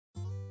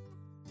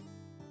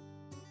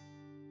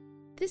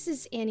This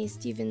is Annie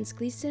Stevens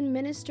Gleason,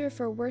 Minister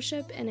for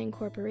Worship and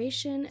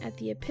Incorporation at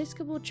the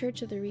Episcopal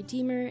Church of the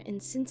Redeemer in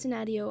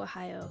Cincinnati,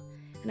 Ohio,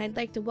 and I'd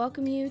like to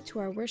welcome you to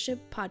our worship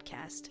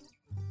podcast.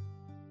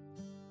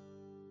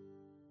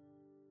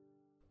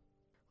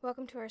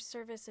 Welcome to our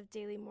service of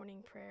daily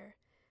morning prayer.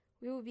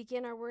 We will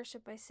begin our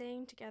worship by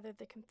saying together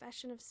the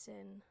Confession of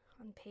Sin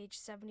on page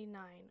 79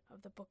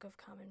 of the Book of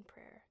Common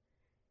Prayer.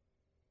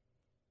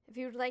 If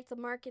you would like to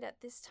mark it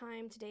at this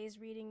time, today's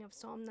reading of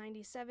Psalm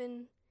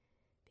 97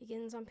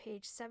 begins on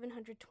page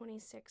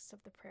 726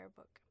 of the prayer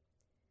book.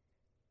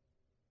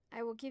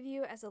 I will give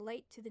you as a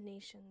light to the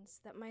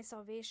nations, that my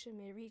salvation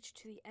may reach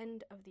to the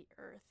end of the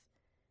earth.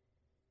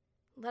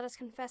 Let us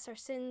confess our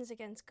sins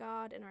against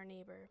God and our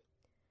neighbor.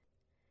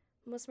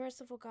 Most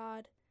merciful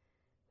God,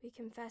 we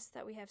confess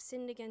that we have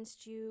sinned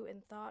against you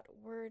in thought,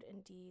 word,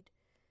 and deed,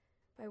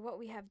 by what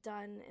we have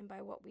done and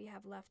by what we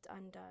have left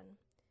undone.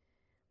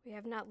 We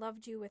have not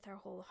loved you with our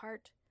whole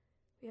heart.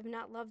 We have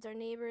not loved our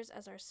neighbors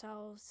as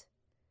ourselves.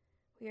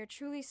 We are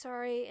truly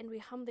sorry, and we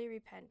humbly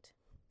repent.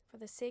 For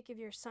the sake of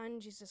your Son,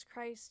 Jesus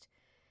Christ,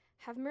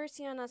 have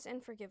mercy on us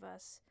and forgive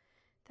us,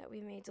 that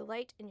we may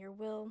delight in your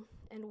will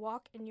and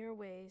walk in your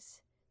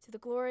ways, to the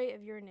glory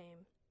of your name.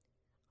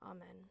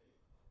 Amen.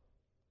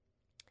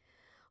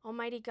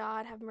 Almighty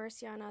God, have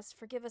mercy on us,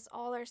 forgive us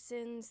all our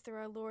sins through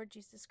our Lord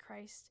Jesus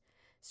Christ.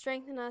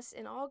 Strengthen us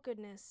in all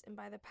goodness, and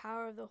by the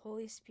power of the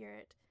Holy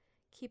Spirit,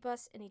 keep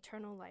us in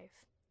eternal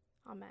life.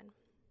 Amen.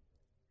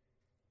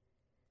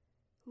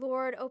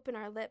 Lord, open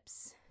our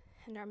lips,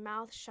 and our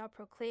mouth shall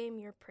proclaim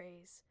your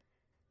praise.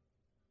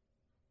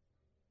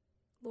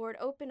 Lord,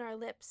 open our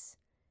lips,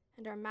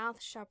 and our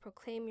mouth shall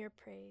proclaim your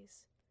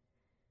praise.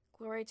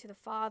 Glory to the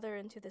Father,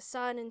 and to the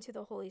Son, and to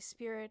the Holy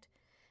Spirit,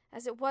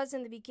 as it was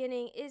in the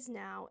beginning, is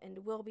now,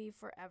 and will be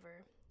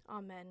forever.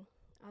 Amen.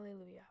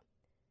 Alleluia.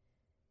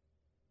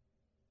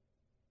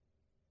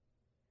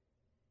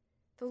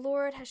 The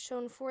Lord has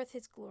shown forth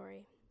his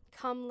glory.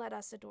 Come, let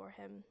us adore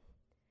him.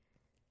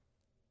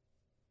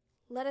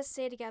 Let us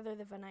say together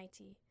the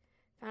Venite,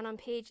 found on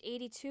page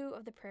 82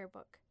 of the prayer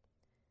book.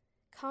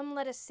 Come,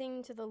 let us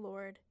sing to the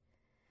Lord.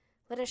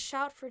 Let us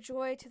shout for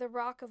joy to the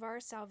rock of our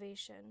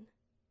salvation.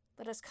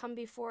 Let us come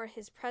before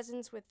his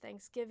presence with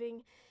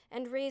thanksgiving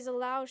and raise a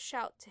loud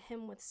shout to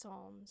him with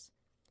psalms.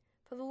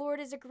 For the Lord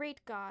is a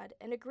great God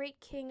and a great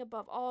King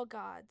above all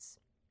gods.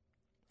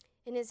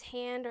 In his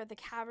hand are the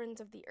caverns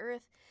of the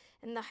earth,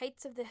 and the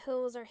heights of the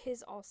hills are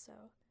his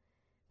also.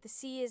 The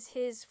sea is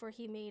his, for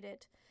he made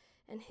it,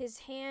 and his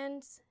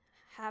hands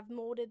have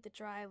molded the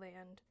dry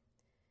land.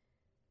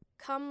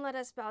 Come, let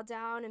us bow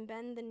down and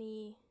bend the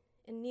knee,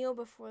 and kneel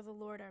before the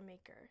Lord our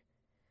Maker.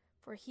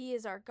 For he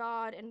is our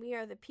God, and we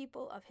are the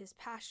people of his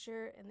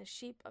pasture and the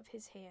sheep of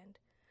his hand.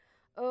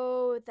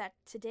 Oh, that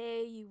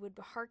today you would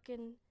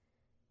hearken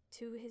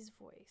to his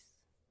voice.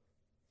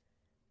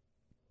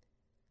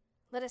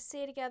 Let us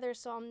say together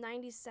Psalm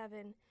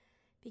 97,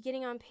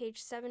 beginning on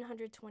page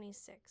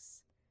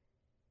 726.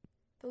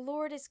 The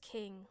Lord is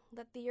King,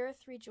 let the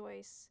earth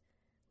rejoice,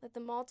 let the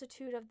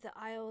multitude of the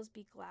isles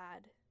be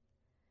glad.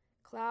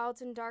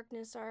 Clouds and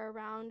darkness are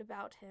around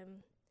about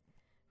him.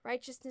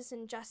 Righteousness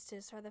and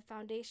justice are the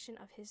foundation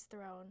of his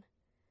throne.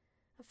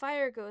 A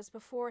fire goes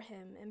before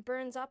him and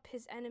burns up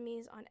his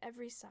enemies on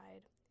every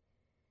side.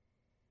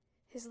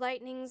 His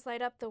lightnings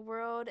light up the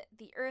world,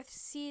 the earth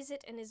sees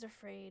it and is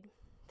afraid.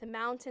 The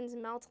mountains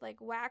melt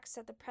like wax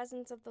at the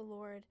presence of the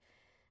Lord.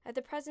 At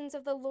the presence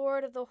of the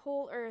Lord of the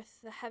whole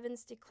earth, the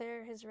heavens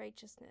declare his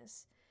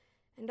righteousness,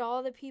 and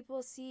all the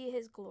people see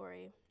his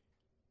glory.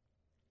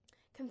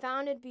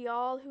 Confounded be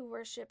all who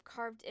worship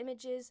carved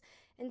images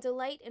and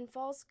delight in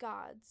false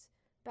gods.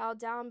 Bow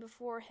down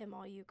before him,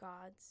 all you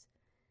gods.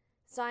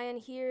 Zion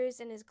hears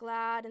and is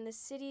glad, and the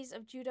cities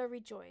of Judah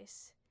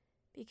rejoice,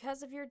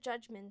 because of your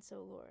judgments,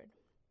 O Lord.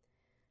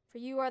 For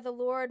you are the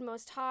Lord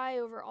most high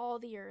over all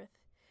the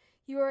earth.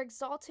 You are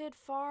exalted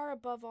far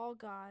above all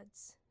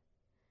gods.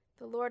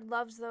 The Lord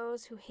loves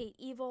those who hate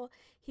evil.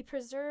 He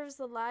preserves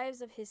the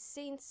lives of his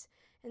saints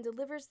and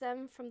delivers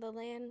them from the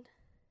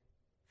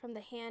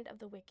hand of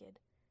the wicked.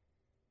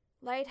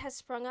 Light has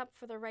sprung up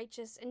for the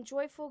righteous, and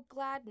joyful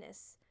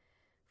gladness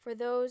for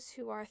those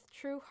who are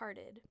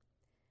true-hearted.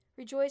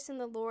 Rejoice in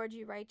the Lord,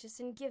 you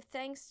righteous, and give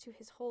thanks to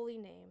his holy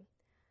name.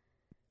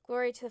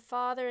 Glory to the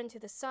Father, and to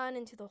the Son,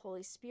 and to the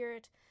Holy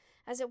Spirit,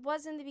 as it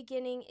was in the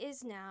beginning,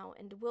 is now,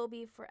 and will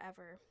be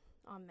forever.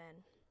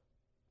 Amen.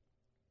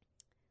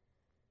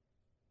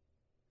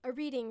 A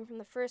reading from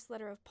the first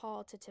letter of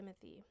Paul to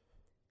Timothy.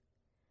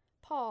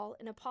 Paul,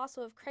 an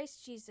apostle of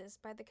Christ Jesus,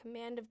 by the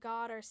command of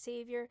God our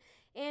Savior,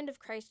 and of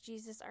Christ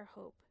Jesus our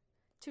hope.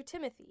 To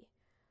Timothy,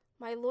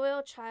 my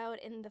loyal child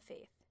in the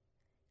faith.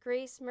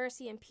 Grace,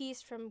 mercy, and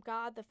peace from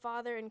God the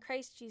Father and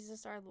Christ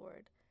Jesus our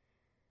Lord.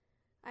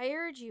 I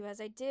urge you,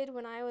 as I did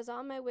when I was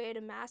on my way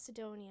to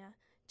Macedonia,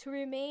 to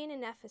remain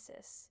in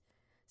Ephesus,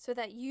 so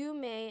that you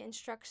may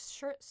instruct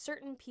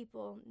certain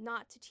people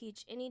not to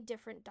teach any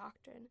different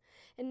doctrine,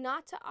 and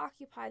not to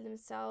occupy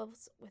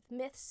themselves with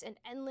myths and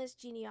endless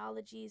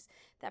genealogies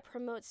that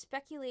promote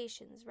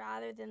speculations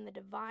rather than the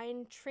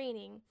divine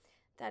training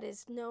that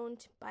is known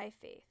by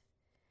faith.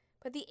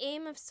 But the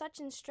aim of such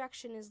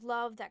instruction is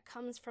love that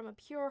comes from a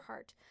pure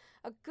heart,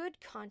 a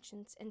good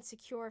conscience, and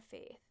secure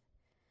faith.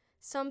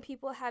 Some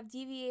people have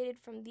deviated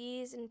from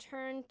these and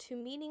turned to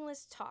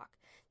meaningless talk,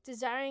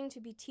 desiring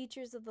to be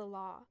teachers of the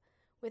law,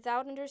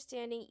 without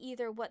understanding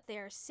either what they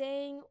are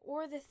saying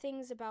or the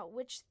things about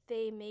which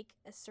they make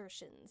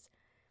assertions.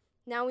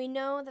 Now we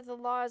know that the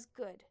law is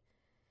good,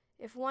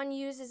 if one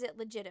uses it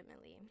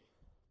legitimately.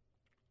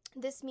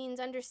 This means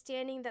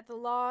understanding that the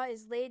law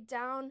is laid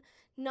down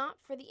not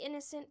for the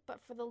innocent, but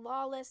for the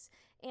lawless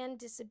and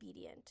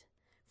disobedient,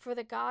 for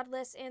the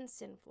godless and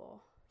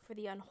sinful, for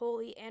the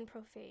unholy and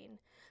profane,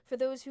 for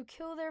those who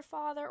kill their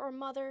father or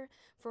mother,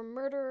 for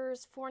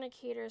murderers,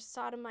 fornicators,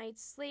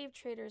 sodomites, slave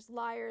traders,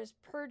 liars,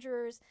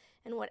 perjurers,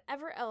 and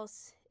whatever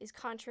else is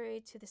contrary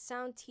to the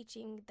sound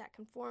teaching that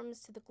conforms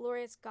to the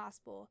glorious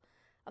gospel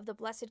of the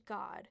blessed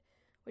God,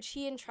 which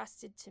he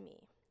entrusted to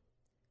me.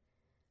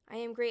 I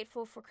am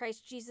grateful for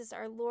Christ Jesus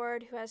our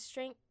Lord, who has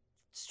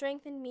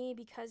strengthened me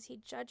because he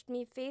judged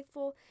me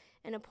faithful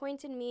and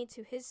appointed me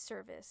to his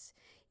service,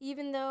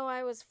 even though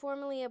I was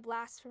formerly a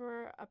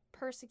blasphemer, a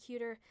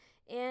persecutor,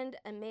 and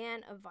a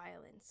man of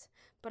violence.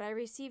 But I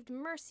received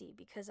mercy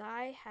because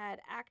I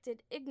had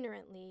acted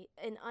ignorantly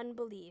in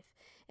unbelief,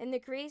 and the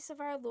grace of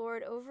our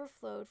Lord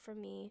overflowed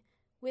from me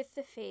with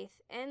the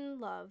faith and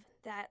love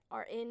that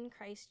are in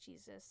Christ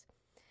Jesus.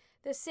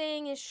 The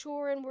saying is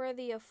sure and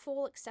worthy of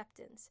full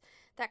acceptance,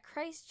 that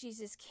Christ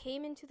Jesus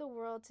came into the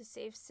world to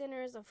save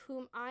sinners, of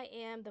whom I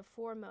am the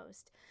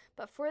foremost.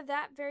 But for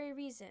that very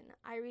reason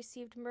I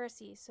received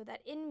mercy, so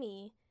that in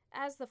me,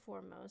 as the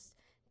foremost,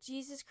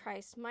 Jesus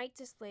Christ might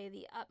display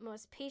the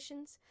utmost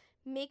patience,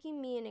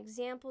 making me an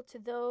example to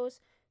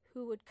those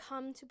who would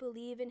come to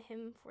believe in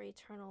him for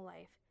eternal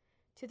life.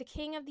 To the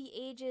King of the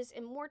ages,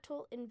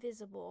 immortal,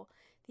 invisible,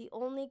 the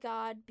only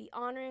God, be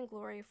honor and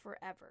glory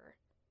forever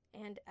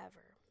and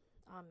ever.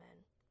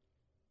 Amen.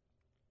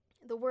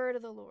 The word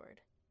of the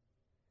Lord.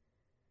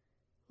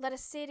 Let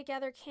us say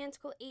together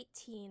Canticle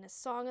 18, a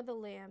song of the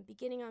Lamb,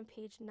 beginning on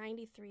page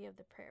 93 of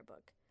the prayer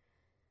book.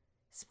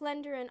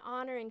 Splendor and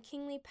honor and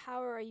kingly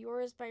power are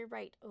yours by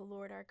right, O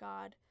Lord our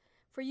God.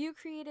 For you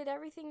created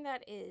everything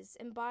that is,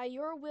 and by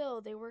your will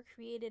they were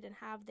created and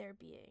have their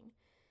being.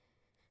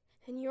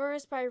 And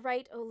yours by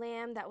right, O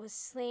Lamb that was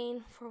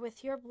slain, for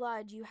with your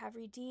blood you have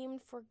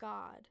redeemed for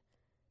God,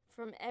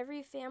 from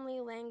every family,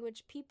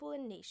 language, people,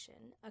 and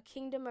nation, a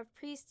kingdom of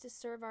priests to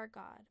serve our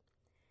God.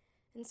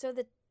 And so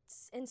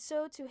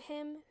to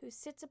him who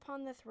sits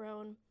upon the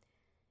throne,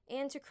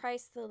 and to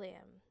Christ the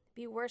Lamb,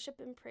 be worship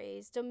and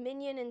praise,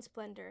 dominion and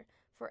splendor,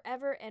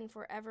 forever and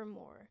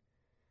forevermore.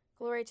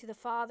 Glory to the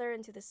Father,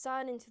 and to the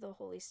Son, and to the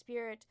Holy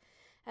Spirit,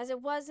 as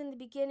it was in the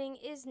beginning,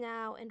 is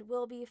now, and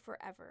will be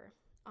forever.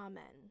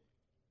 Amen.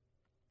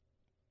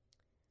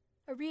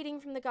 A reading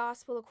from the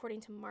Gospel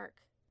according to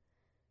Mark.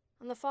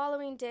 On the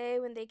following day,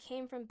 when they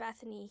came from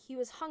Bethany, he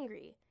was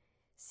hungry.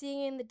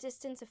 Seeing in the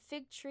distance a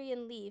fig tree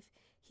and leaf,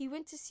 he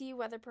went to see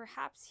whether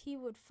perhaps he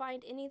would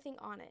find anything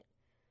on it.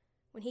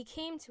 When he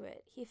came to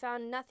it, he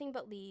found nothing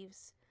but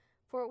leaves,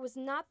 for it was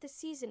not the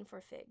season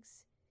for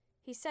figs.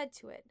 He said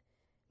to it,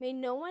 "May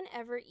no one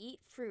ever eat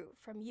fruit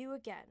from you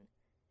again."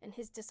 And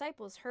his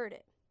disciples heard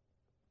it.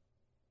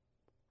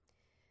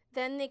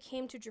 Then they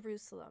came to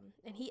Jerusalem,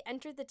 and he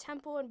entered the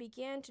temple and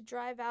began to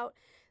drive out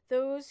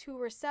those who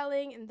were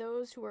selling and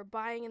those who were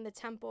buying in the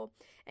temple,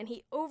 and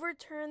he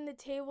overturned the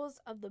tables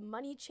of the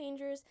money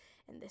changers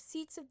and the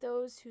seats of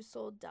those who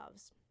sold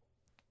doves.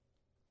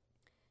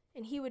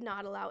 And he would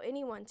not allow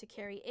anyone to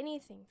carry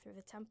anything through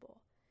the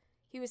temple.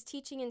 He was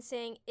teaching and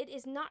saying, "It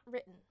is not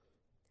written,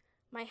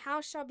 'My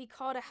house shall be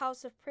called a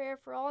house of prayer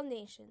for all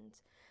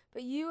nations,'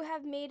 but you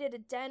have made it a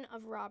den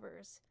of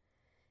robbers."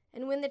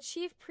 And when the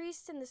chief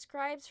priests and the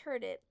scribes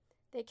heard it,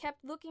 they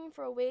kept looking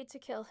for a way to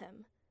kill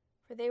him,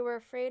 for they were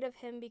afraid of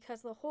him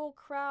because the whole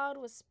crowd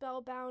was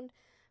spellbound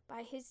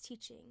by his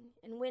teaching.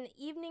 And when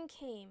evening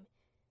came,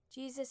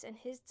 Jesus and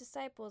his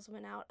disciples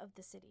went out of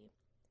the city.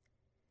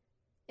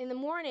 In the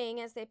morning,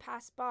 as they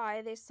passed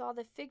by, they saw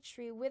the fig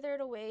tree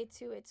withered away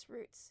to its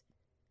roots.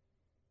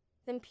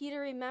 Then Peter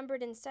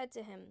remembered and said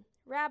to him,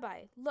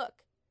 "Rabbi,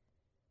 look,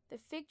 the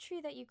fig tree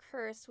that you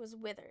cursed was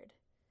withered."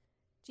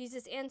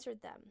 Jesus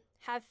answered them,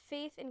 "Have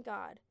faith in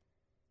God.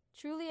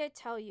 Truly I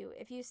tell you,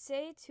 if you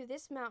say to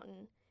this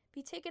mountain,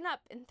 'Be taken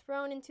up and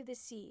thrown into the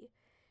sea,'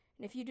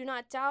 and if you do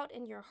not doubt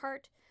in your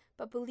heart,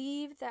 but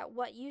believe that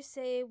what you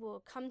say will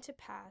come to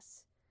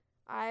pass,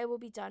 it will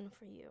be done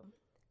for you.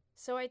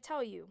 So I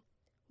tell you,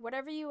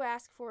 whatever you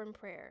ask for in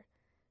prayer,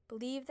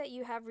 believe that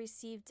you have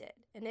received it,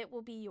 and it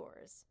will be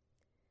yours.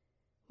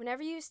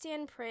 Whenever you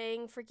stand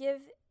praying,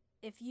 forgive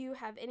if you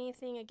have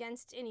anything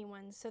against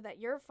anyone, so that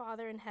your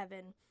Father in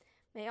heaven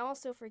may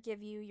also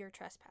forgive you your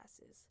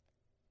trespasses."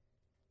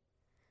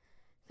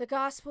 The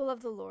Gospel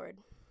of the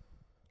Lord.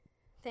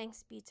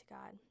 Thanks be to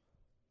God.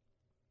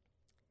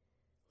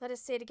 Let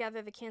us say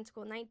together the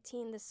Canticle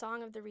 19, the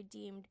Song of the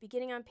Redeemed,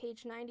 beginning on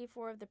page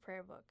 94 of the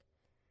prayer book.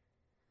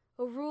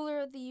 O ruler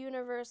of the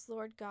universe,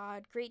 Lord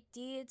God, great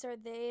deeds are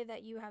they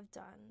that you have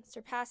done,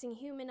 surpassing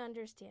human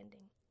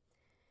understanding.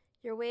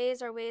 Your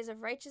ways are ways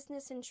of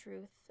righteousness and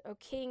truth, O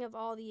King of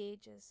all the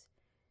ages.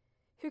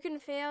 Who can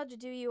fail to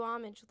do you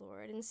homage,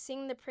 Lord, and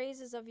sing the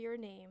praises of your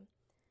name?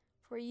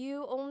 For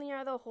you only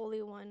are the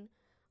Holy One.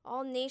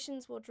 All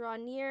nations will draw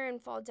near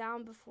and fall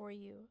down before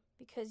you,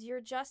 because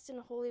your just and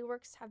holy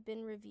works have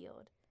been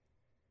revealed.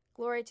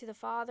 Glory to the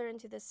Father, and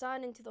to the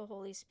Son, and to the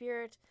Holy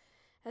Spirit,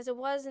 as it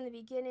was in the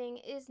beginning,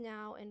 is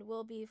now, and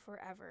will be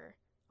forever.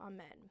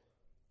 Amen.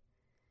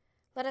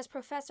 Let us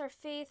profess our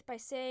faith by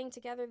saying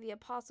together the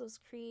Apostles'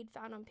 Creed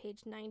found on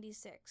page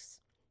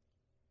 96.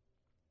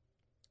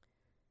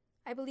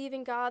 I believe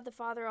in God, the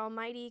Father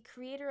Almighty,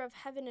 creator of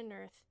heaven and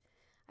earth.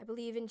 I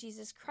believe in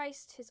Jesus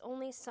Christ, his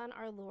only Son,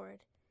 our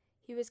Lord.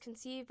 He was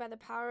conceived by the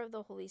power of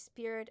the Holy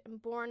Spirit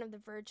and born of the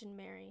Virgin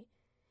Mary.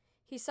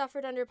 He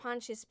suffered under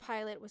Pontius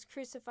Pilate, was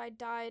crucified,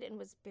 died, and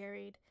was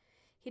buried.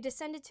 He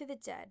descended to the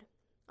dead.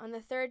 On the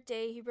third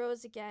day he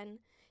rose again.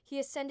 He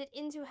ascended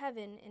into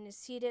heaven and is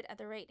seated at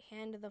the right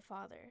hand of the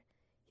Father.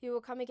 He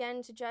will come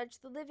again to judge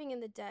the living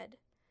and the dead.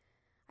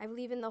 I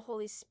believe in the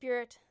Holy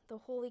Spirit, the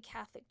Holy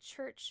Catholic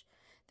Church,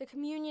 the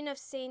communion of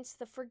saints,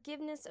 the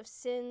forgiveness of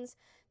sins,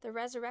 the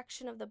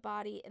resurrection of the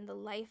body, and the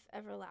life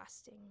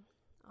everlasting.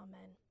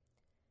 Amen.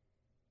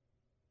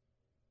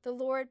 The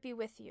Lord be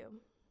with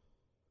you,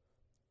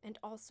 and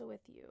also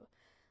with you.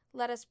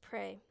 Let us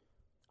pray.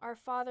 Our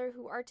Father,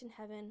 who art in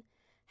heaven,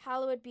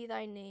 hallowed be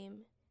thy name.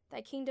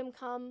 Thy kingdom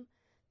come,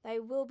 thy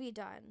will be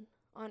done,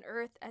 on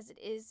earth as it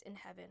is in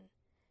heaven.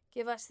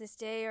 Give us this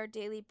day our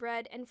daily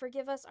bread, and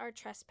forgive us our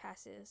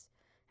trespasses,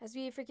 as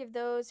we forgive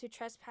those who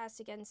trespass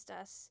against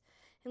us.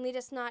 And lead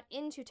us not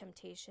into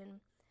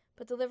temptation,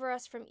 but deliver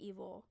us from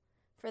evil.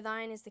 For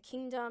thine is the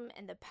kingdom,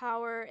 and the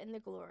power, and the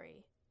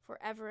glory,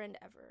 forever and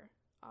ever.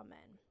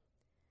 Amen.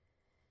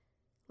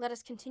 Let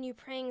us continue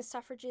praying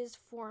suffrages,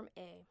 Form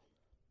A.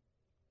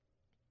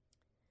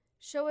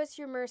 Show us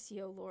your mercy,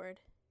 O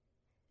Lord,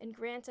 and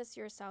grant us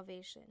your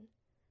salvation.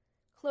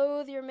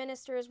 Clothe your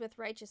ministers with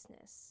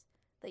righteousness.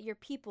 Let your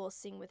people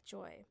sing with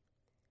joy.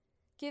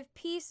 Give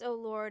peace, O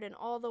Lord, in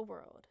all the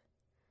world,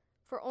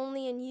 for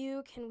only in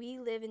you can we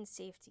live in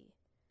safety.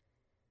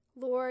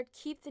 Lord,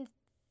 keep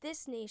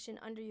this nation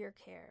under your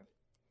care,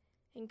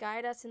 and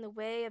guide us in the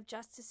way of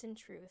justice and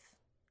truth.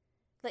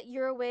 Let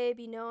your way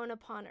be known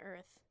upon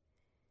earth,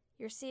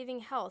 your saving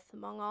health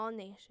among all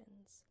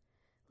nations.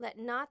 Let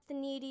not the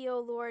needy, O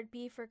Lord,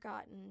 be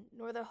forgotten,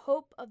 nor the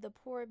hope of the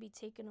poor be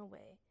taken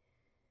away.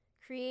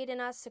 Create in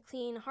us a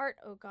clean heart,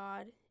 O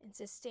God, and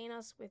sustain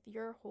us with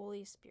your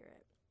Holy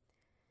Spirit.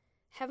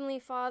 Heavenly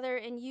Father,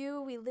 in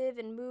you we live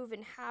and move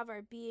and have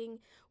our being.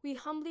 We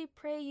humbly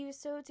pray you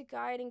so to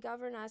guide and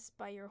govern us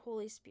by your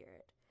Holy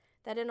Spirit,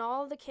 that in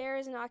all the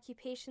cares and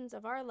occupations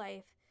of our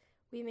life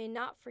we may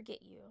not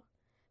forget you,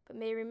 but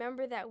may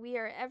remember that we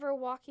are ever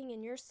walking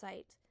in your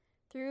sight,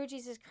 through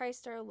Jesus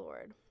Christ our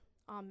Lord.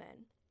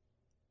 Amen.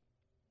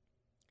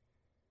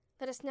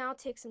 Let us now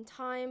take some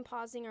time,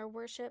 pausing our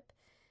worship,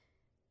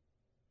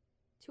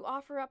 to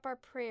offer up our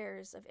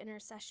prayers of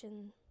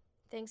intercession,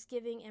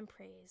 thanksgiving, and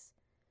praise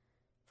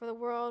for the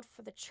world,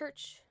 for the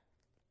church,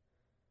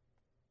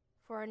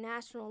 for our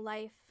national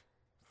life,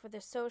 for the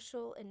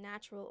social and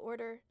natural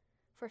order,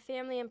 for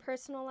family and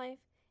personal life,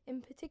 in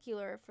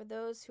particular for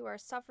those who are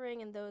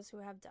suffering and those who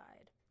have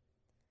died.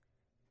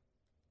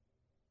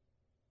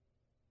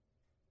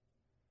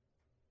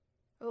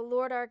 O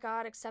Lord our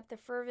God, accept the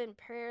fervent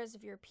prayers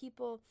of your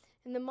people,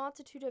 and the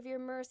multitude of your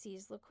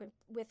mercies look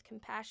with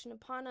compassion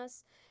upon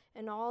us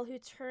and all who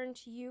turn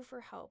to you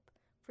for help.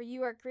 For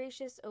you are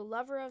gracious, O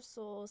lover of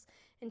souls,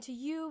 and to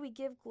you we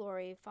give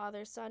glory,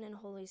 Father, Son, and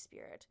Holy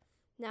Spirit,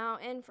 now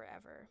and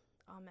forever.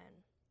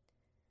 Amen.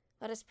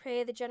 Let us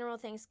pray the general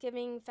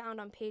thanksgiving found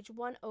on page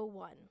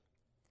 101.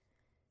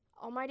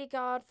 Almighty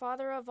God,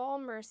 Father of all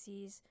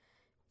mercies,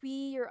 we,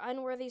 your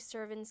unworthy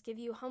servants, give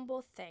you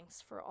humble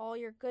thanks for all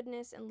your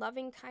goodness and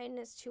loving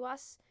kindness to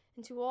us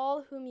and to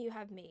all whom you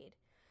have made.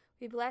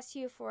 We bless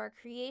you for our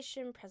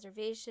creation,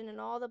 preservation, and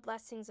all the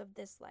blessings of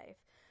this life,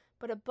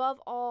 but above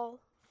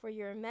all, for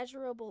your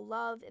immeasurable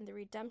love in the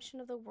redemption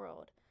of the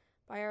world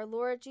by our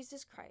Lord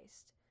Jesus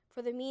Christ,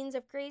 for the means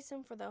of grace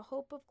and for the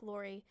hope of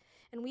glory.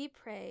 And we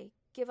pray,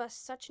 give us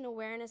such an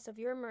awareness of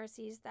your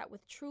mercies that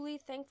with truly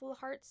thankful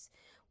hearts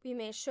we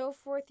may show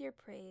forth your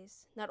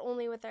praise, not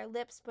only with our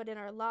lips but in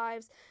our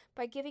lives,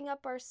 by giving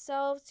up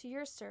ourselves to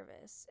your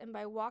service and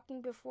by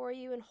walking before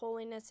you in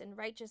holiness and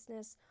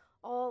righteousness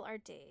all our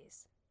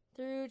days.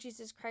 Through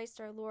Jesus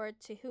Christ our Lord,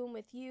 to whom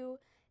with you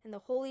and the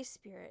Holy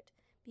Spirit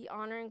be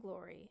honor and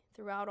glory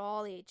throughout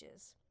all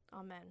ages.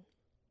 Amen.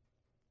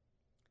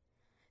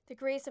 The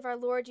grace of our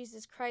Lord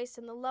Jesus Christ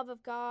and the love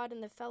of God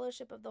and the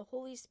fellowship of the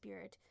Holy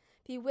Spirit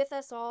be with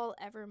us all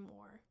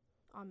evermore.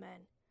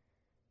 Amen.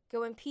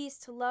 Go in peace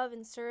to love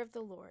and serve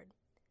the Lord.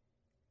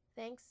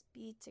 Thanks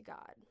be to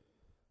God.